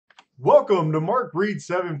Welcome to Mark Reed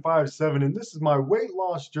 757, and this is my weight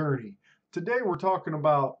loss journey. Today we're talking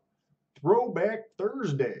about Throwback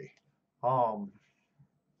Thursday. Um,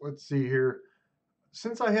 let's see here.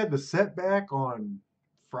 Since I had the setback on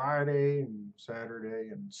Friday and Saturday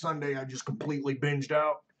and Sunday, I just completely binged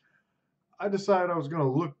out. I decided I was going to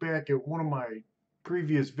look back at one of my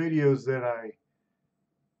previous videos that I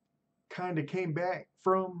kind of came back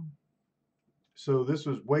from. So this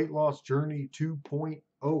was Weight Loss Journey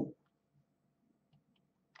 2.0.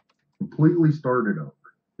 Completely started over.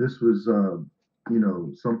 This was,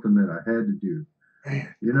 something that I had to do.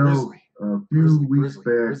 Man, A few weeks back,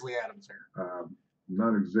 Grizzly Adams here. I'm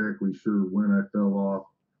not exactly sure when I fell off,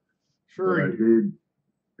 but Sure I you do.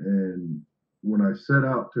 did. And when I set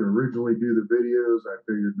out to originally do the videos, I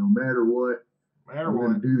figured no matter what, Matter I'm going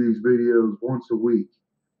to what. do these videos once a week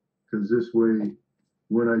because this way,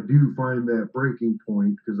 when I do find that breaking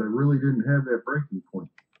point, because I really didn't have that breaking point.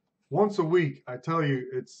 Once a week, I tell you,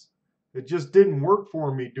 it just didn't work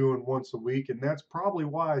for me doing once a week, and that's probably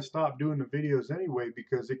why I stopped doing the videos anyway,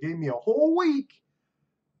 because it gave me a whole week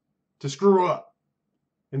to screw up.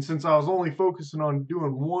 And since I was only focusing on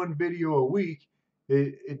doing one video a week,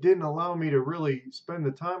 it didn't allow me to really spend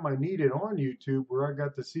the time I needed on YouTube where I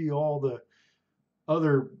got to see all the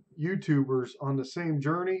other YouTubers on the same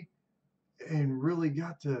journey and really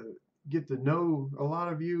got to get to know a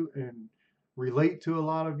lot of you and relate to a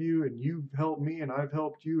lot of you, and you've helped me and I've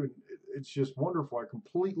helped you, and it's just wonderful. I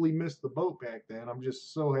completely missed the boat back then. I'm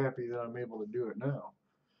just so happy that I'm able to do it now.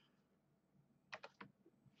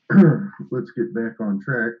 Let's get back on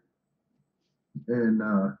track. And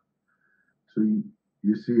so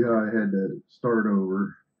you see how I had to start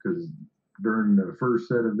over because during the first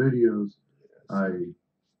set of videos, I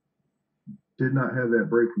did not have that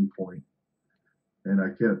breaking point, and I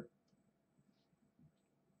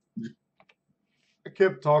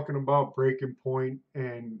kept talking about breaking point,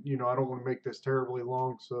 and I don't want to make this terribly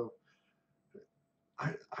long, so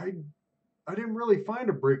I I I didn't really find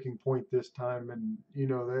a breaking point this time, and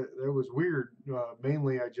that was weird.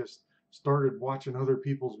 Mainly, I just started watching other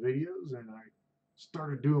people's videos, and I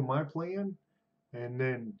started doing my plan, and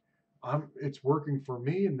then it's working for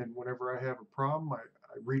me. And then whenever I have a problem, I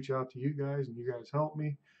reach out to you guys, and you guys help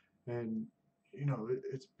me, and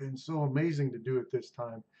it's been so amazing to do it this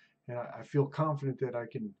time, and I feel confident that I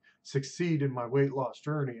can succeed in my weight loss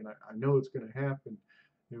journey, and I know it's going to happen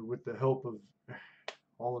with the help of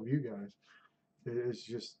all of you guys.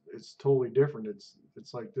 It's totally different.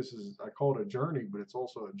 It's like this is, I call it a journey, but it's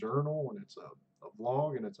also a journal, and it's a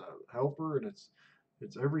vlog, and it's a helper, and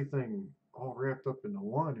it's everything all wrapped up into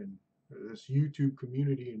one. And this YouTube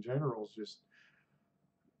community in general is just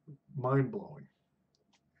mind blowing.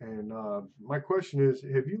 And my question is,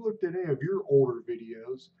 have you looked at any of your older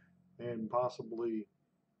videos and possibly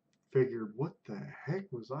figured, what the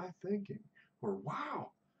heck was I thinking? Or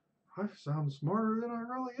wow, I sound smarter than I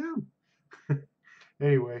really am.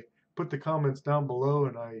 Anyway, put the comments down below,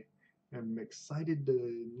 and I am excited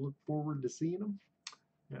to look forward to seeing them.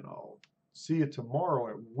 And I'll see you tomorrow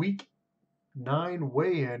at week 9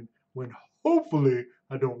 weigh in when hopefully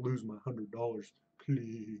I don't lose my $100.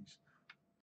 Please.